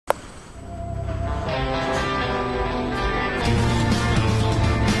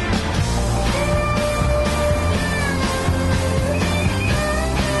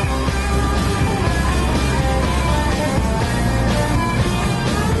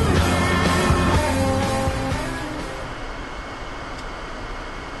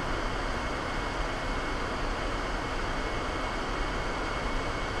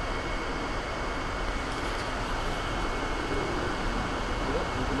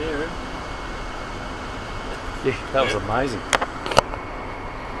there. Yeah, that was amazing.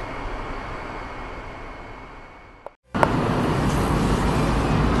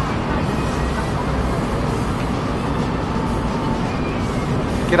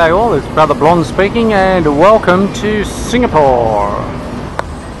 G'day all, it's Brotherblonde speaking and welcome to Singapore.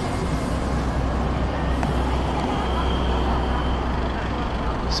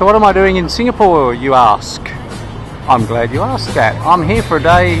 So what am I doing in Singapore, you ask? I'm glad you asked that. I'm here for a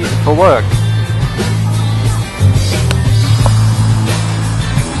day for work.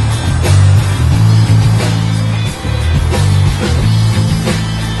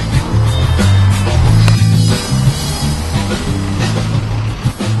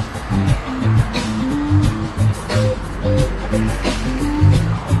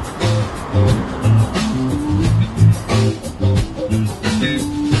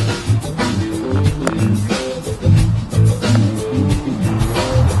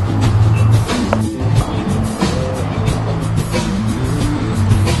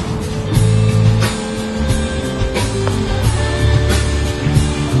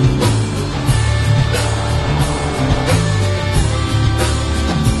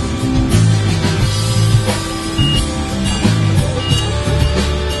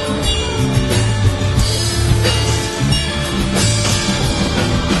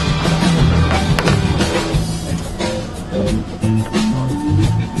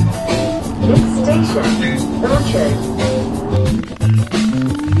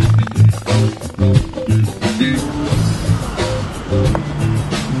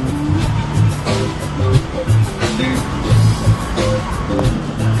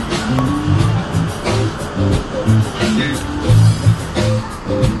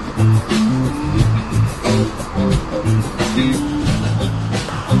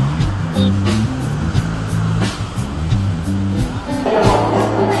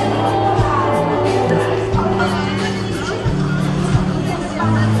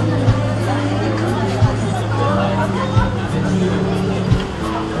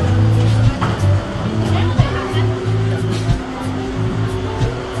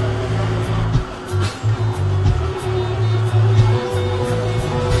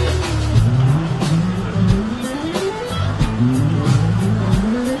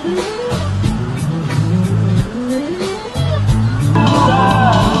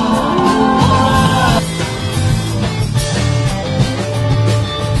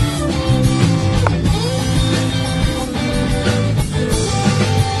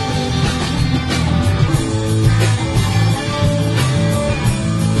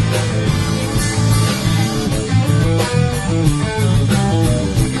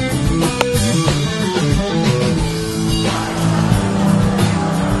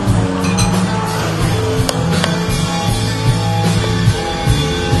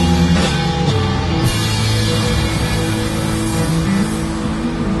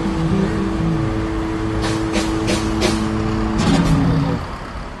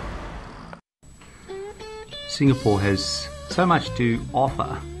 Singapore has so much to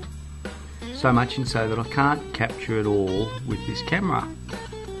offer, so much and so that I can't capture it all with this camera.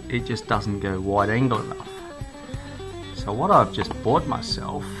 It just doesn't go wide angle enough. So what I've just bought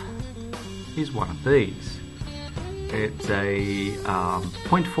myself is one of these. It's a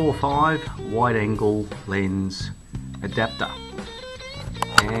 0.45 wide angle lens adapter,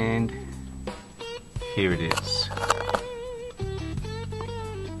 and here it is.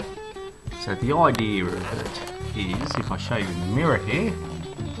 So the idea of it is, if I show you in the mirror here,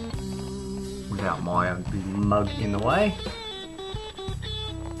 without my big mug in the way,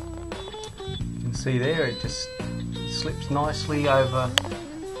 you can see there it just slips nicely over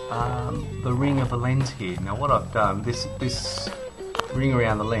the ring of the lens here. Now what I've done, this ring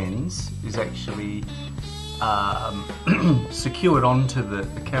around the lens is actually secured onto the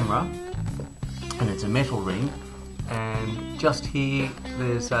camera, and it's a metal ring. And just here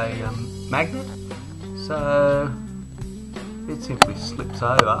there's a magnet, so it simply slips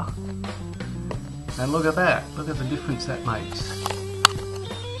over, and look at that, look at the difference that makes.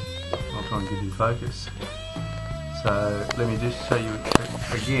 I'll try and get in focus. So let me just show you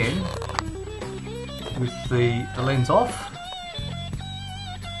again with the lens off.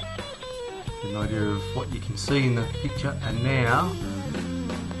 Get an idea of what you can see in the picture, and now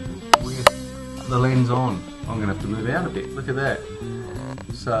with the lens on. I'm going to have to move out a bit, look at that.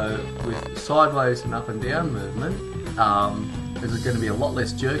 So with sideways and up and down movement, there's going to be a lot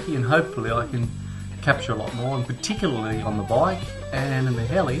less jerky, and hopefully I can capture a lot more, and particularly on the bike and in the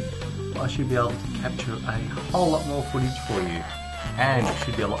heli, I should be able to capture a whole lot more footage for you, and it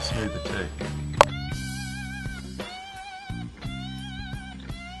should be a lot smoother too.